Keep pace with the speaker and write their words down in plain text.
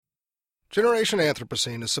Generation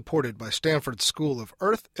Anthropocene is supported by Stanford's School of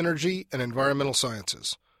Earth, Energy, and Environmental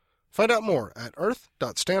Sciences. Find out more at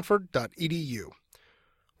earth.stanford.edu.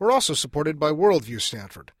 We're also supported by Worldview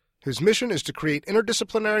Stanford, whose mission is to create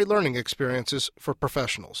interdisciplinary learning experiences for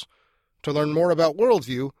professionals. To learn more about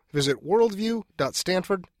Worldview, visit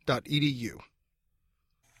worldview.stanford.edu.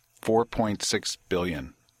 4.6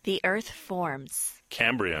 billion. The Earth forms.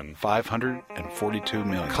 Cambrian. 542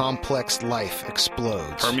 million. Complex life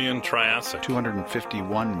explodes. Permian Triassic.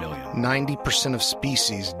 251 million. 90% of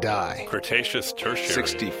species die. Cretaceous Tertiary.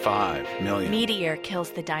 65 million. Meteor kills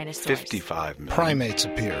the dinosaurs. 55 million. Primates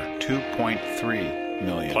appear. 2.3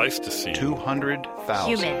 million. Pleistocene.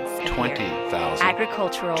 200,000. Humans appear. 20,000.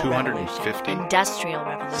 Agricultural 250. revolution. Industrial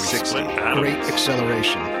revolution. 60. Split atoms. Great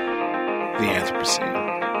acceleration. The Anthropocene.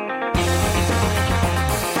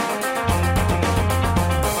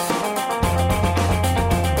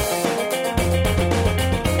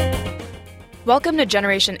 Welcome to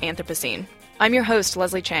Generation Anthropocene. I'm your host,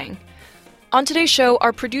 Leslie Chang. On today's show,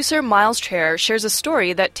 our producer, Miles Chair, shares a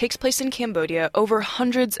story that takes place in Cambodia over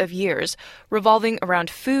hundreds of years, revolving around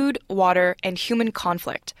food, water, and human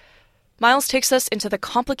conflict. Miles takes us into the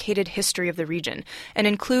complicated history of the region and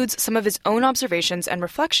includes some of his own observations and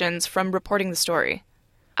reflections from reporting the story.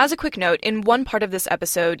 As a quick note, in one part of this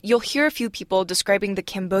episode, you'll hear a few people describing the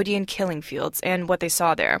Cambodian killing fields and what they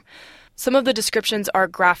saw there. Some of the descriptions are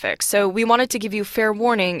graphic, so we wanted to give you fair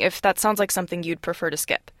warning if that sounds like something you'd prefer to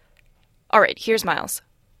skip. All right, here's Miles.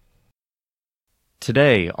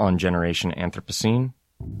 Today on Generation Anthropocene,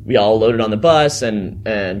 we all loaded on the bus and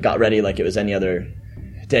got ready like it was any other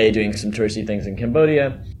day doing some touristy things in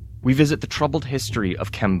Cambodia. we visit the troubled history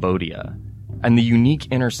of Cambodia and the unique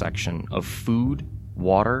intersection of food,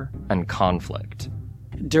 water, and conflict.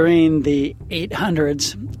 During the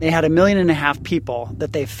 800s, they had 1.5 million people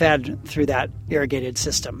that they fed through that irrigated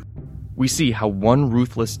system. We see how one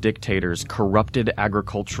ruthless dictator's corrupted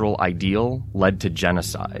agricultural ideal led to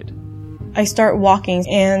genocide. I start walking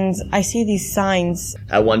and I see these signs.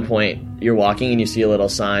 At one point, you're walking and you see a little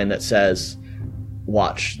sign that says,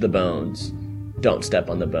 "Watch the bones. Don't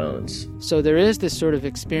step on the bones." So there is this sort of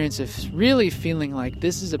experience of really feeling like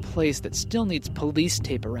this is a place that still needs police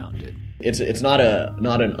tape around it. It's not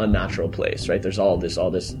an unnatural place, right? There's all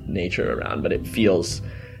this nature around, but it feels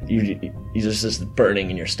you just this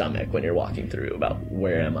burning in your stomach when you're walking through about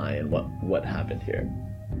where am I and what happened here.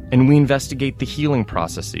 And we investigate the healing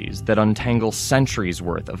processes that untangle centuries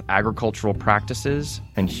worth of agricultural practices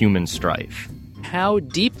and human strife. How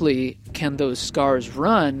deeply can those scars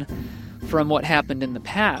run from what happened in the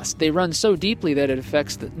past? They run so deeply that it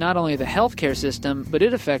affects not only the healthcare system, but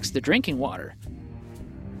it affects the drinking water.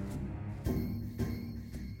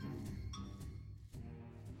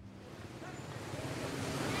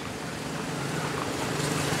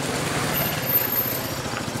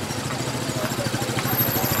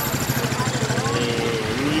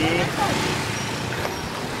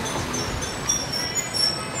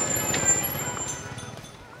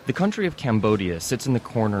 The country of Cambodia sits in the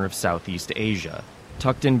corner of Southeast Asia,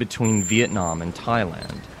 tucked in between Vietnam and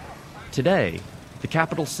Thailand. Today, the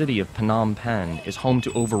capital city of Phnom Penh is home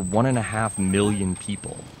to over 1.5 million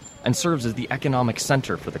people and serves as the economic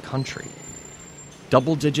center for the country.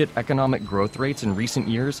 Double-digit economic growth rates in recent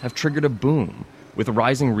years have triggered a boom, with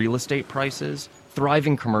rising real estate prices,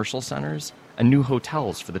 thriving commercial centers, and new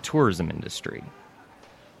hotels for the tourism industry.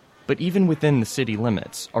 But even within the city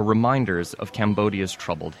limits are reminders of Cambodia's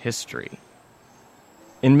troubled history.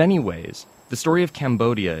 In many ways, the story of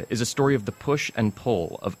Cambodia is a story of the push and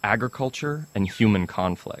pull of agriculture and human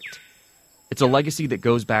conflict. It's a legacy that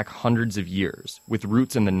goes back hundreds of years, with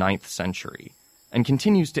roots in the 9th century, and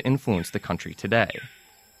continues to influence the country today.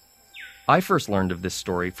 I first learned of this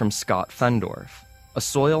story from Scott Fendorf, a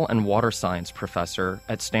soil and water science professor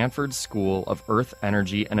at Stanford's School of Earth,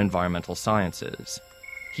 Energy, and Environmental Sciences.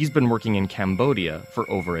 He's been working in Cambodia for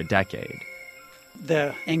over a decade.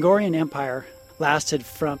 The Angkorian Empire lasted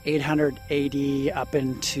from 800 AD up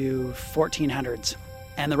into 1400s.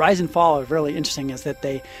 And the rise and fall is really interesting is that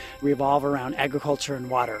they revolve around agriculture and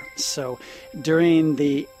water. So during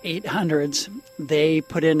the 800s, they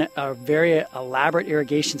put in a very elaborate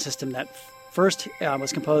irrigation system that first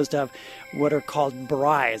was composed of what are called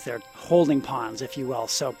barais. They're holding ponds, if you will.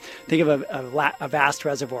 So think of a vast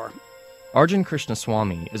reservoir. Arjun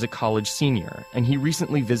Krishnaswamy is a college senior, and he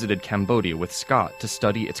recently visited Cambodia with Scott to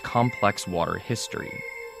study its complex water history.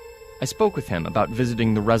 I spoke with him about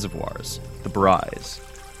visiting the reservoirs, the barais.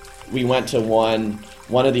 We went to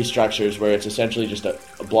one of these structures where it's essentially just a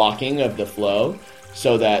blocking of the flow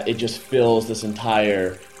so that it just fills this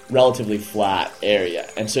entire relatively flat area.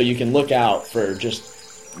 And so you can look out for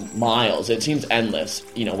just miles. It seems endless.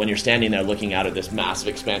 When you're standing there looking out at this massive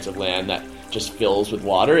expanse of land that just fills with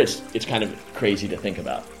water, it's kind of crazy to think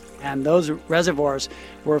about. And those reservoirs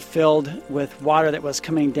were filled with water that was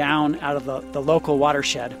coming down out of the local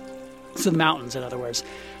watershed, so the mountains, in other words,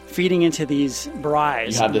 feeding into these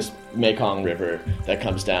barais. You have this Mekong River that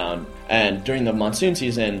comes down, and during the monsoon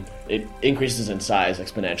season, it increases in size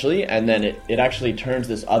exponentially, and then it actually turns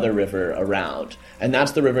this other river around. And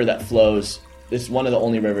that's the river that flows. It's one of the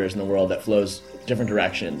only rivers in the world that flows different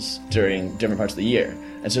directions during different parts of the year.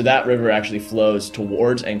 And so that river actually flows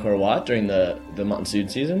towards Angkor Wat during the monsoon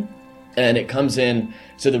season. And it comes in,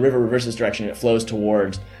 so the river reverses direction, it flows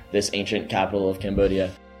towards this ancient capital of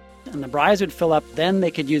Cambodia. And the barais would fill up, then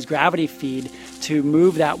they could use gravity feed to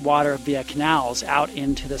move that water via canals out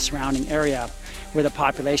into the surrounding area where the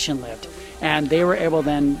population lived. And they were able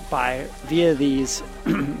then, via these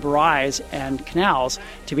barais and canals,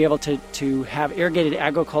 to be able to have irrigated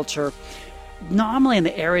agriculture, normally in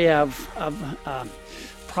the area of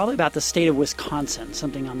probably about the state of Wisconsin,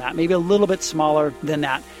 something on that, maybe a little bit smaller than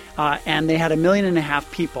that. And they had 1.5 million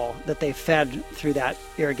people that they fed through that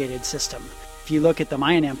irrigated system. If you look at the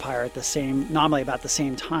Mayan Empire nominally about the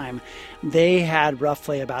same time, they had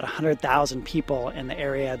roughly about 100,000 people in the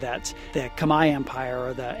area that the Khmer Empire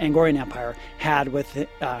or the Angkorian Empire had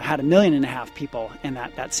 1.5 million people in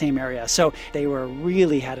that same area. So they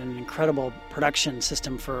really had an incredible production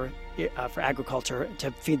system for agriculture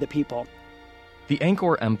to feed the people. The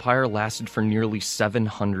Angkor Empire lasted for nearly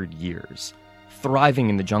 700 years, thriving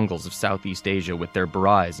in the jungles of Southeast Asia with their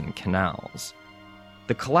barais and canals.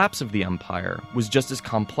 The collapse of the empire was just as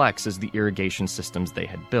complex as the irrigation systems they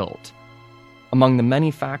had built. Among the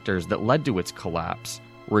many factors that led to its collapse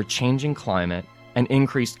were a changing climate and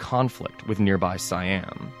increased conflict with nearby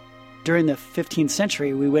Siam. During the 15th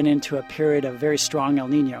century, we went into a period of very strong El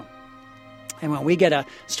Nino. And when we get a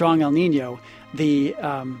strong El Nino, the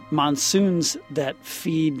monsoons that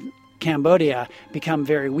feed Cambodia become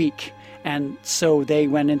very weak. And so they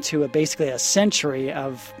went into basically a century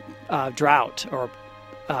of drought, or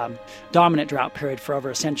dominant drought period for over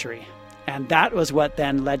a century. And that was what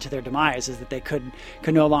then led to their demise, is that they could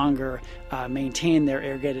no longer maintain their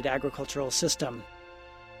irrigated agricultural system.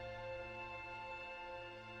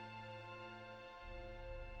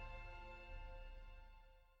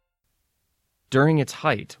 During its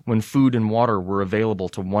height, when food and water were available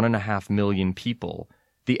to 1.5 million people,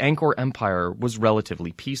 the Angkor Empire was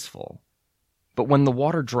relatively peaceful. But when the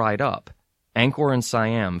water dried up, Angkor and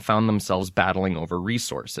Siam found themselves battling over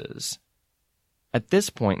resources. At this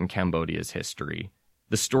point in Cambodia's history,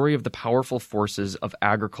 the story of the powerful forces of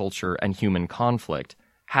agriculture and human conflict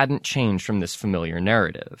hadn't changed from this familiar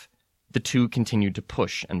narrative. The two continued to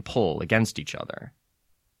push and pull against each other.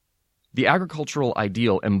 The agricultural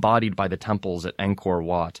ideal embodied by the temples at Angkor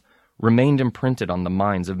Wat remained imprinted on the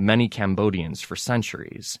minds of many Cambodians for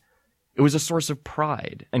centuries. It was a source of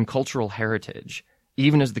pride and cultural heritage,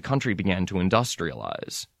 even as the country began to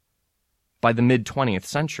industrialize. By the mid-20th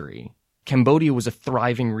century, Cambodia was a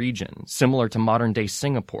thriving region, similar to modern-day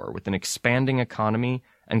Singapore, with an expanding economy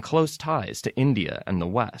and close ties to India and the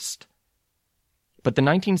West. But the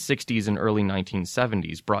 1960s and early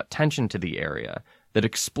 1970s brought tension to the area that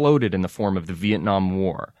exploded in the form of the Vietnam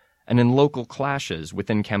War and in local clashes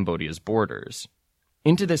within Cambodia's borders.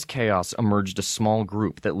 Into this chaos emerged a small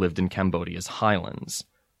group that lived in Cambodia's highlands.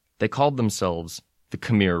 They called themselves the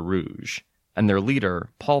Khmer Rouge, and their leader,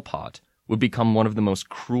 Pol Pot, would become one of the most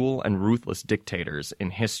cruel and ruthless dictators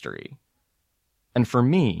in history. And for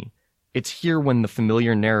me, it's here when the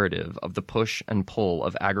familiar narrative of the push and pull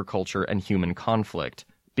of agriculture and human conflict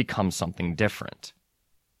becomes something different.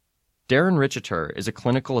 Darren Richeter is a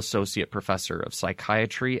clinical associate professor of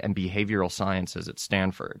psychiatry and behavioral sciences at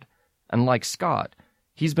Stanford, and like Scott,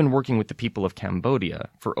 he's been working with the people of Cambodia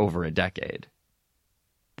for over a decade.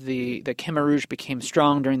 The Khmer Rouge became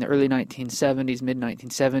strong during the early 1970s,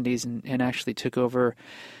 mid-1970s, and actually took over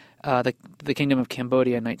the Kingdom of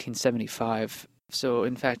Cambodia in 1975. So,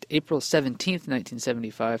 in fact, April 17th,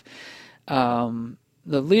 1975,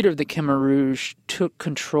 the leader of the Khmer Rouge took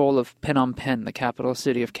control of Phnom Penh, the capital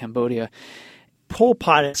city of Cambodia. Pol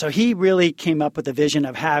Pot, so he really came up with the vision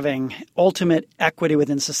of having ultimate equity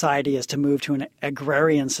within society is to move to an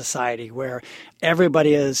agrarian society where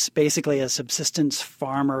everybody is basically a subsistence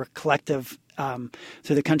farmer collective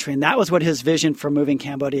through the country. And that was what his vision for moving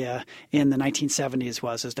Cambodia in the 1970s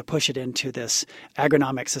was to push it into this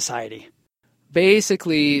agronomic society.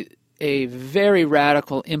 Basically, a very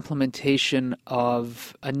radical implementation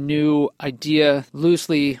of a new idea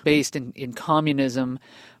loosely based in communism,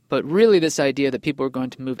 But really this idea that people were going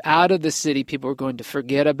to move out of the city, people were going to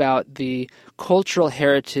forget about the cultural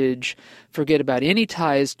heritage, forget about any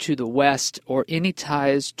ties to the West or any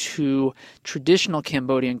ties to traditional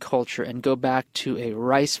Cambodian culture and go back to a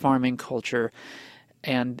rice farming culture.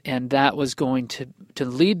 And that was going to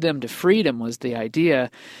lead them to freedom was the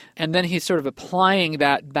idea. And then he's sort of applying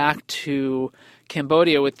that back to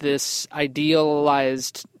Cambodia with this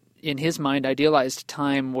idealized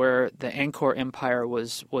time where the Angkor Empire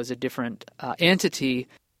was a different entity.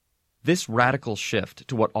 This radical shift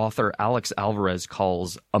to what author Alex Alvarez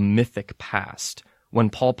calls a mythic past, when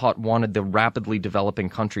Pol Pot wanted the rapidly developing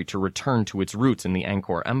country to return to its roots in the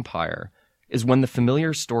Angkor Empire, is when the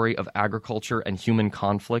familiar story of agriculture and human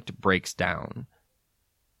conflict breaks down.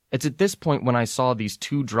 It's at this point when I saw these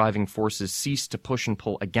two driving forces cease to push and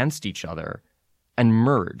pull against each other and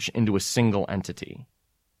merge into a single entity.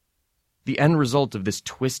 The end result of this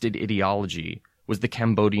twisted ideology was the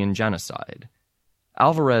Cambodian genocide.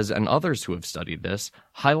 Alvarez and others who have studied this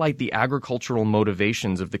highlight the agricultural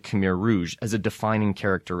motivations of the Khmer Rouge as a defining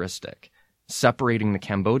characteristic, separating the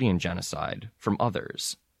Cambodian genocide from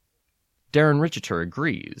others. Darren Richeter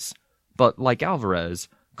agrees, but like Alvarez,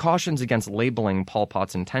 cautions against labeling Pol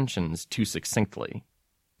Pot's intentions too succinctly.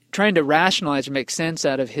 Trying to rationalize or make sense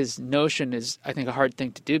out of his notion is, I think, a hard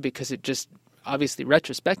thing to do because it just obviously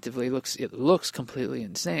retrospectively looks completely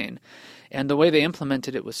insane. And the way they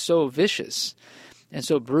implemented it was so vicious and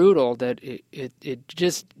so brutal that it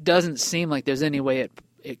just doesn't seem like there's any way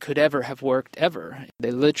it could ever have worked ever.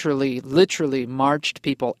 They literally marched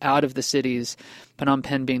people out of the cities, Phnom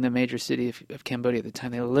Penh being the major city of Cambodia at the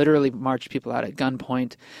time. They literally marched people out at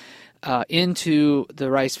gunpoint into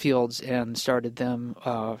the rice fields and started them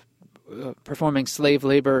performing slave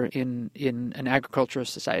labor in an agricultural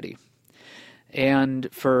society. And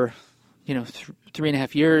for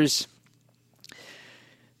 3.5 years,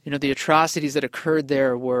 the atrocities that occurred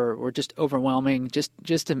there were just overwhelming. Just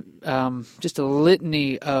a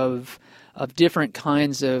litany of different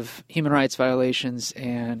kinds of human rights violations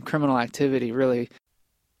and criminal activity. Really,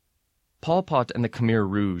 Pol Pot and the Khmer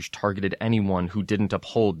Rouge targeted anyone who didn't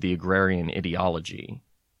uphold the agrarian ideology.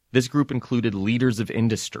 This group included leaders of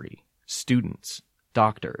industry, students,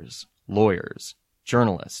 doctors, lawyers,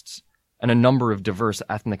 journalists, and a number of diverse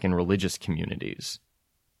ethnic and religious communities.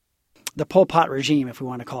 The Pol Pot regime, if we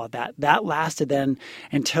want to call it that lasted then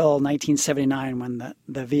until 1979 when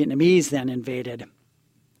the Vietnamese then invaded.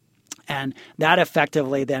 And that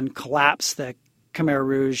effectively then collapsed the Khmer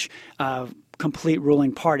Rouge complete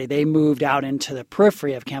ruling party. They moved out into the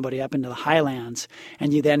periphery of Cambodia, up into the highlands,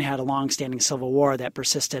 and you then had a long-standing civil war that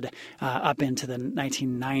persisted up into the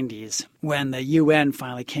 1990s when the UN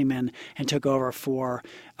finally came in and took over for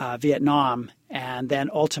Vietnam. And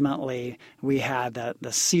then ultimately we had the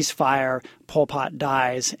ceasefire, Pol Pot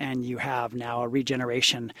dies, and you have now a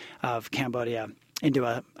regeneration of Cambodia into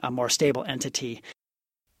a more stable entity.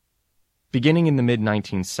 Beginning in the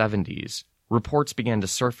mid-1970s, reports began to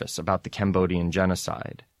surface about the Cambodian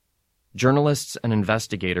genocide. Journalists and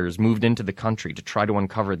investigators moved into the country to try to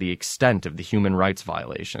uncover the extent of the human rights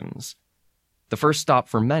violations. The first stop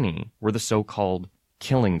for many were the so-called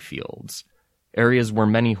killing fields, areas where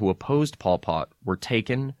many who opposed Pol Pot were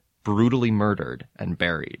taken, brutally murdered, and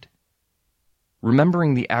buried.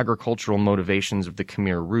 Remembering the agricultural motivations of the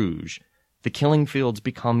Khmer Rouge, the killing fields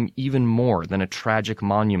become even more than a tragic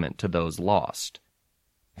monument to those lost.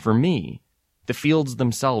 For me, the fields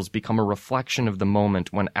themselves become a reflection of the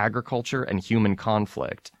moment when agriculture and human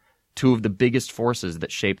conflict, two of the biggest forces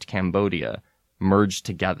that shaped Cambodia, merged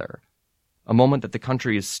together, a moment that the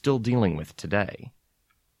country is still dealing with today.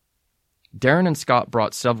 Darren and Scott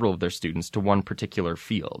brought several of their students to one particular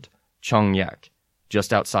field, Chung Yek,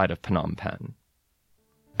 just outside of Phnom Penh.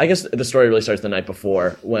 I guess the story really starts the night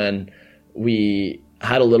before when we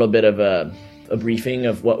had a little bit of a briefing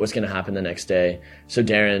of what was going to happen the next day. So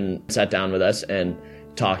Darren sat down with us and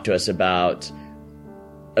talked to us about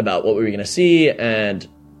what we were going to see and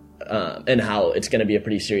how it's going to be a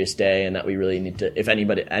pretty serious day, and that we really need to, if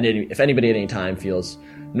anybody at any time feels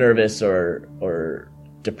nervous or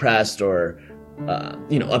depressed or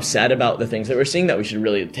upset about the things that we're seeing, that we should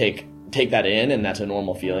really take that in, and that's a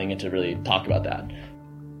normal feeling, and to really talk about that.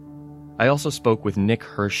 I also spoke with Nick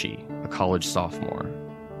Hershey, a college sophomore.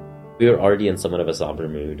 We were already in somewhat of a somber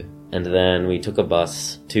mood, and then we took a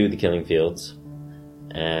bus to the killing fields,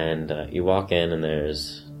 and you walk in and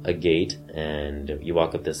there's a gate, and you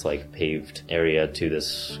walk up this paved area to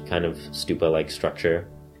this kind of stupa-like structure.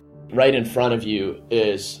 Right in front of you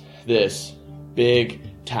is this big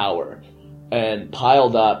tower, and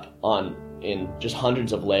piled up in just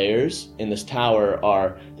hundreds of layers in this tower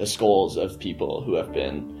are the skulls of people who have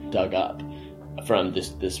been dug up from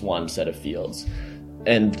this one set of fields.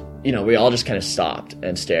 And, we all just kind of stopped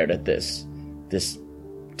and stared at this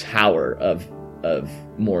tower of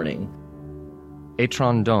mourning.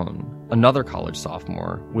 Atron Doan, another college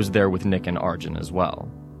sophomore, was there with Nick and Arjun as well.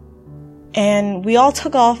 And we all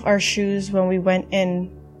took off our shoes when we went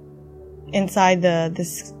inside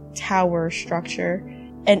this tower structure.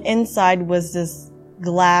 And inside was this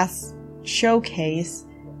glass showcase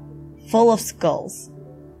full of skulls.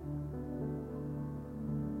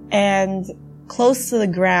 And close to the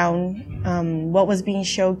ground, what was being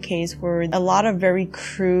showcased were a lot of very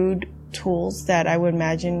crude tools that I would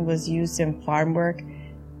imagine was used in farm work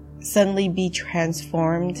suddenly be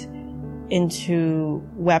transformed into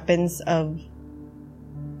weapons of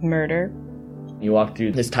murder. You walk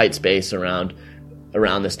through this tight space around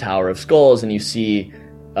this tower of skulls, and you see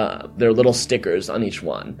there are little stickers on each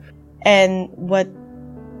one. And what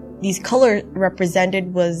these colors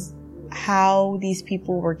represented was how these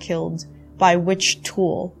people were killed, by which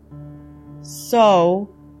tool. So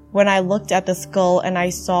when I looked at the skull and I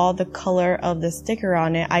saw the color of the sticker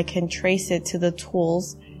on it, I can trace it to the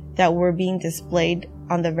tools that were being displayed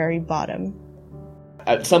on the very bottom.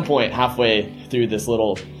 At some point, halfway through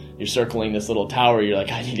you're circling this little tower, you're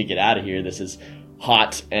like, I need to get out of here. This is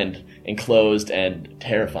hot and enclosed and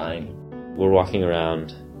terrifying. We're walking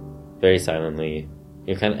around very silently.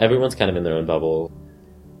 Everyone's kind of in their own bubble.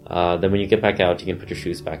 Then when you get back out, you can put your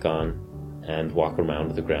shoes back on and walk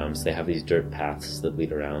around the grounds. They have these dirt paths that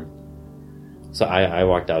lead around. So I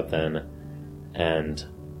walked out then and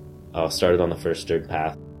started on the first dirt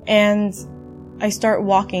path. And I start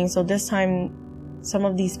walking, so this time some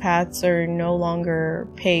of these paths are no longer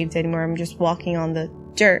paved anymore. I'm just walking on the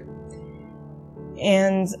dirt.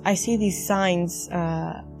 And I see these signs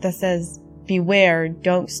that says, "Beware,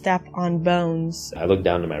 don't step on bones." I look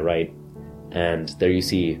down to my right, and there you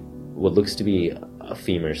see what looks to be a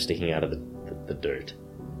femur sticking out of the dirt.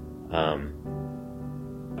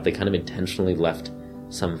 They kind of intentionally left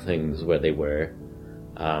some things where they were,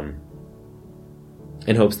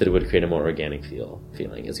 in hopes that it would create a more organic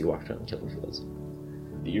feeling as you walked around the killing fields.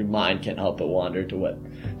 Your mind can't help but wander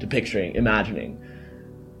to picturing, imagining.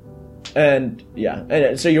 And yeah,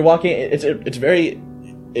 and so you're walking, it's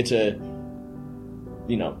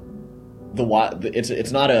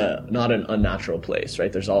not an unnatural place,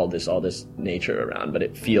 right? There's all this nature around, but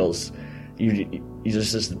it feels you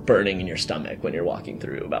just this burning in your stomach when you're walking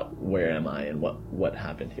through about where am I and what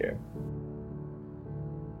happened here.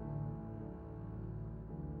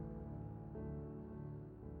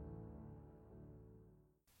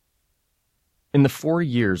 In the 4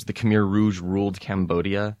 years the Khmer Rouge ruled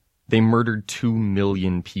Cambodia, they murdered 2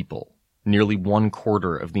 million people, nearly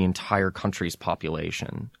 1/4 of the entire country's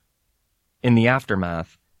population. In the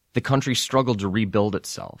aftermath, the country struggled to rebuild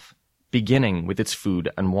itself, beginning with its food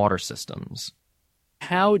and water systems.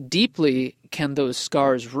 How deeply can those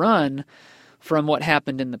scars run from what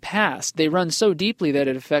happened in the past? They run so deeply that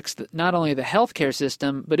it affects not only the healthcare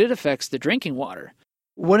system, but it affects the drinking water.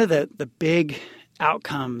 One of the big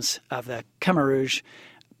outcomes of the Khmer Rouge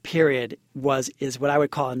period is what I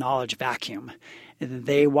would call a knowledge vacuum.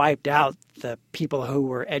 They wiped out the people who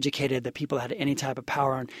were educated, the people that had any type of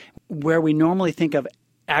power. And where we normally think of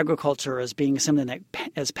agriculture as being something that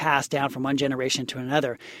is passed down from one generation to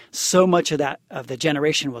another, so much of the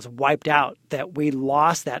generation was wiped out that we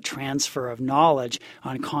lost that transfer of knowledge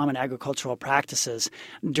on common agricultural practices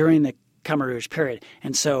during the Khmer Rouge period.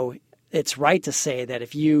 And so it's right to say that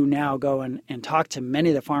if you now go and talk to many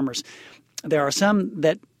of the farmers, there are some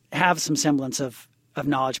that have some semblance of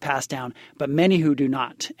knowledge passed down, but many who do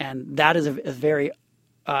not. And that is a very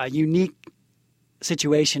unique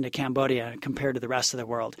situation to Cambodia compared to the rest of the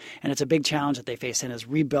world. And it's a big challenge that they face in is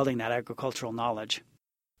rebuilding that agricultural knowledge.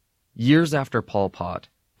 Years after Pol Pot,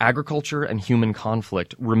 agriculture and human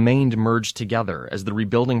conflict remained merged together as the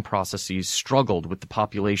rebuilding processes struggled with the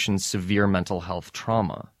population's severe mental health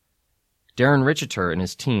trauma. Darren Richeter and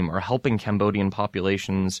his team are helping Cambodian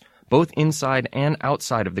populations both inside and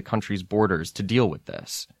outside of the country's borders to deal with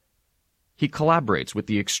this. He collaborates with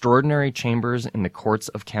the extraordinary chambers in the courts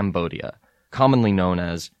of Cambodia, commonly known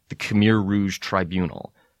as the Khmer Rouge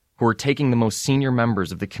Tribunal, who are taking the most senior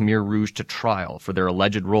members of the Khmer Rouge to trial for their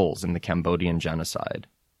alleged roles in the Cambodian genocide.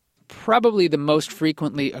 Probably the most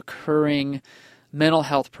frequently occurring mental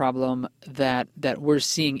health problem that we're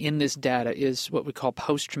seeing in this data is what we call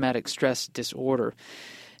post-traumatic stress disorder.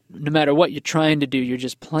 No matter what you're trying to do, you're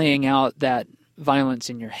just playing out that violence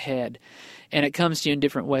in your head. And it comes to you in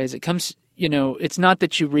different ways. It comes, it's not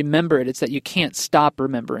that you remember it, it's that you can't stop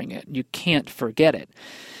remembering it. You can't forget it.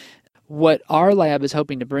 What our lab is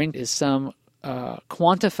hoping to bring is some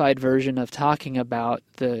quantified version of talking about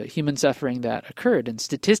the human suffering that occurred and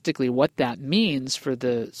statistically what that means for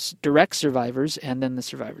the direct survivors and then the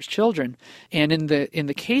survivors' children. And in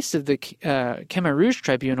the case of the Khmer Rouge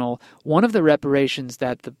Tribunal, one of the reparations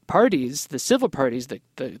that the parties, the civil parties,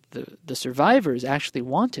 the survivors actually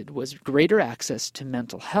wanted was greater access to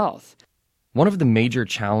mental health. One of the major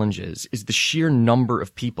challenges is the sheer number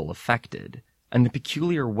of people affected, and the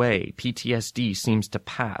peculiar way PTSD seems to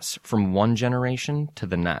pass from one generation to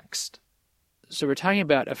the next. So we're talking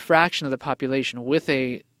about a fraction of the population with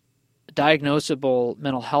a diagnosable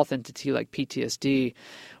mental health entity like PTSD,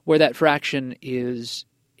 where that fraction is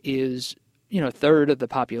a third of the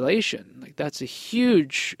population. Like, that's a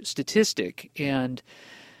huge statistic, and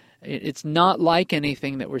it's not like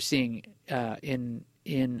anything that we're seeing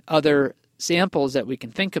in other samples that we can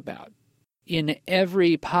think about. In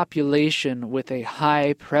every population with a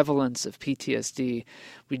high prevalence of PTSD,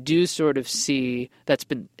 we do sort of see,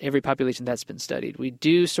 every population that's been studied, we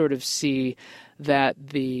do sort of see that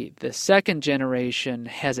the second generation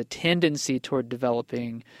has a tendency toward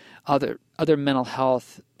developing other mental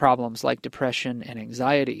health problems like depression and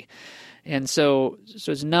anxiety. And so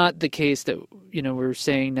it's not the case that, we're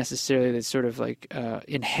saying necessarily that's sort of like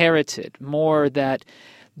inherited, more that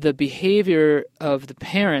the behavior of the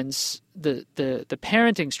parents, the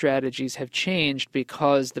parenting strategies have changed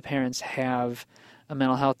because the parents have a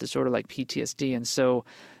mental health disorder like PTSD, and so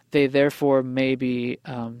they therefore may be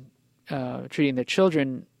treating their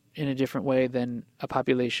children in a different way than a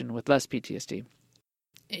population with less PTSD.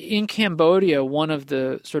 In Cambodia, one of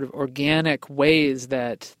the sort of organic ways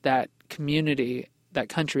that community, that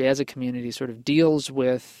country as a community sort of deals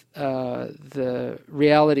with the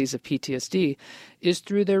realities of PTSD is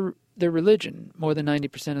through their religion. More than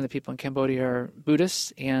 90% of the people in Cambodia are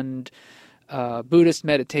Buddhists, and Buddhist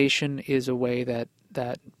meditation is a way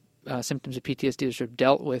that symptoms of PTSD are sort of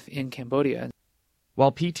dealt with in Cambodia.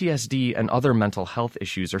 While PTSD and other mental health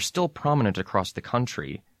issues are still prominent across the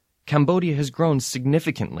country, Cambodia has grown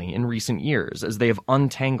significantly in recent years as they have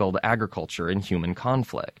untangled agriculture and human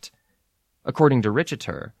conflict. According to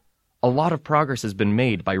Richeter, a lot of progress has been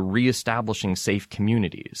made by re-establishing safe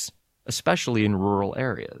communities, especially in rural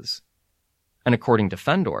areas. And according to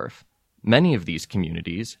Fendorf, many of these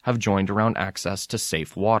communities have joined around access to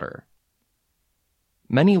safe water.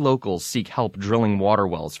 Many locals seek help drilling water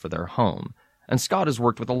wells for their home, and Scott has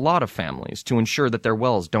worked with a lot of families to ensure that their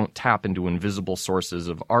wells don't tap into invisible sources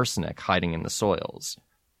of arsenic hiding in the soils.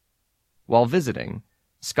 While visiting,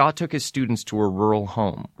 Scott took his students to a rural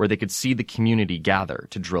home where they could see the community gather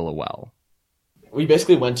to drill a well. We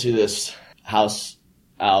basically went to this house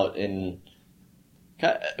out in,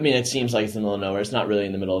 it seems like it's in the middle of nowhere. It's not really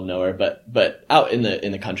in the middle of nowhere, but out in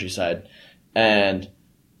the countryside. And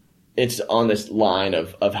it's on this line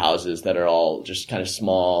of houses that are all just kind of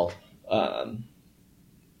small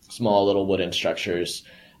little wooden structures.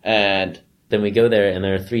 And then we go there, and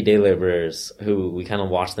there are 3 day laborers who we kind of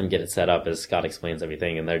watch them get it set up as Scott explains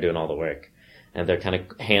everything, and they're doing all the work. And they're kind of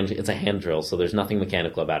it's a hand drill, so there's nothing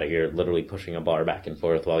mechanical about it. You're literally pushing a bar back and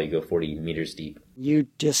forth while you go 40 meters deep. You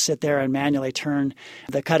just sit there and manually turn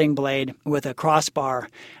the cutting blade with a crossbar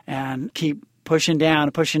and keep pushing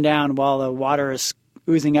down while the water is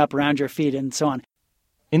oozing up around your feet and so on.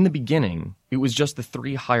 In the beginning, it was just the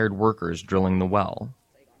 3 hired workers drilling the well.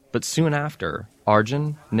 But soon after,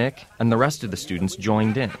 Arjun, Nick, and the rest of the students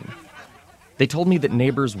joined in. They told me that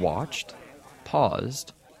neighbors watched,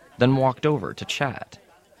 paused, then walked over to chat.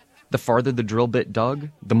 The farther the drill bit dug,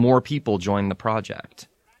 the more people joined the project.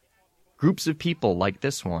 Groups of people like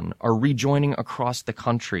this one are rejoining across the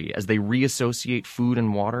country as they reassociate food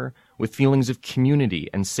and water with feelings of community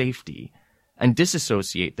and safety, and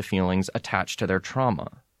disassociate the feelings attached to their trauma.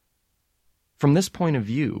 From this point of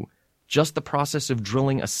view, just the process of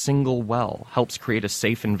drilling a single well helps create a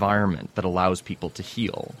safe environment that allows people to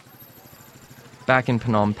heal. Back in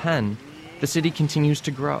Phnom Penh, the city continues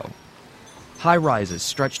to grow. High-rises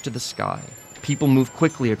stretch to the sky. People move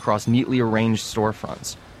quickly across neatly arranged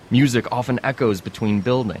storefronts. Music often echoes between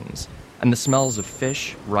buildings, and the smells of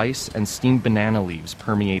fish, rice, and steamed banana leaves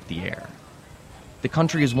permeate the air. The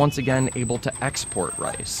country is once again able to export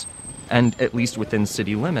rice, and, at least within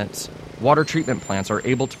city limits, water treatment plants are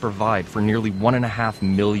able to provide for nearly 1.5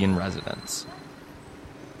 million residents.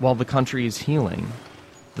 While the country is healing,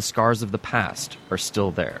 the scars of the past are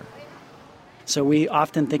still there. So we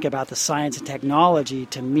often think about the science and technology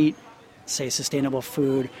to meet, say, sustainable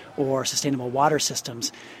food or sustainable water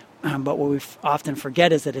systems. But what we often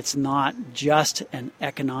forget is that it's not just an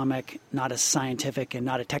economic, not a scientific, and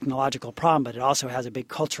not a technological problem, but it also has a big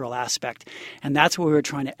cultural aspect. And that's what we were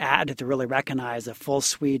trying to add to really recognize the full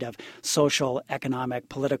suite of social, economic,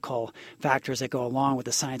 political factors that go along with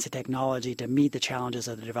the science and technology to meet the challenges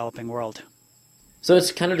of the developing world. So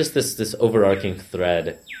it's kind of just this overarching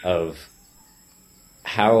thread of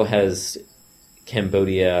how has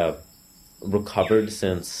Cambodia recovered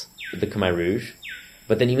since the Khmer Rouge,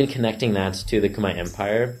 but then even connecting that to the Khmer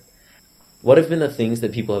Empire. What have been the things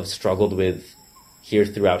that people have struggled with here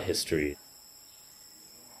throughout history?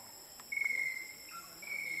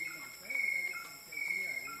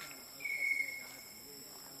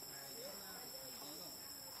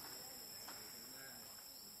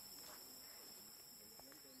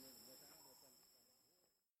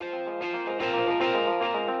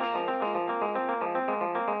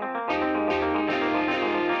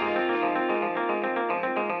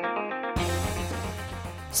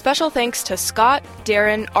 Special thanks to Scott,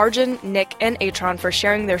 Darren, Arjun, Nick, and Atron for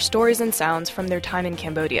sharing their stories and sounds from their time in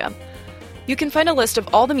Cambodia. You can find a list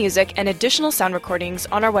of all the music and additional sound recordings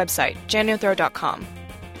on our website, jananthro.com.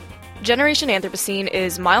 Generation Anthropocene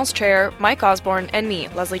is Miles Chair, Mike Osborne, and me,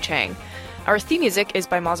 Leslie Chang. Our theme music is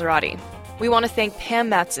by Maserati. We want to thank Pam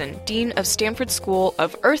Matson, Dean of Stanford School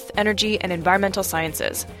of Earth, Energy, and Environmental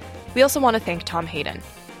Sciences. We also want to thank Tom Hayden.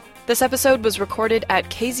 This episode was recorded at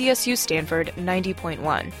KZSU Stanford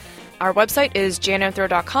 90.1. Our website is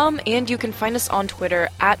jananthro.com, and you can find us on Twitter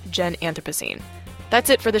at GenAnthropocene.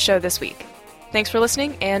 That's it for the show this week. Thanks for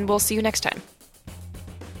listening, and we'll see you next time.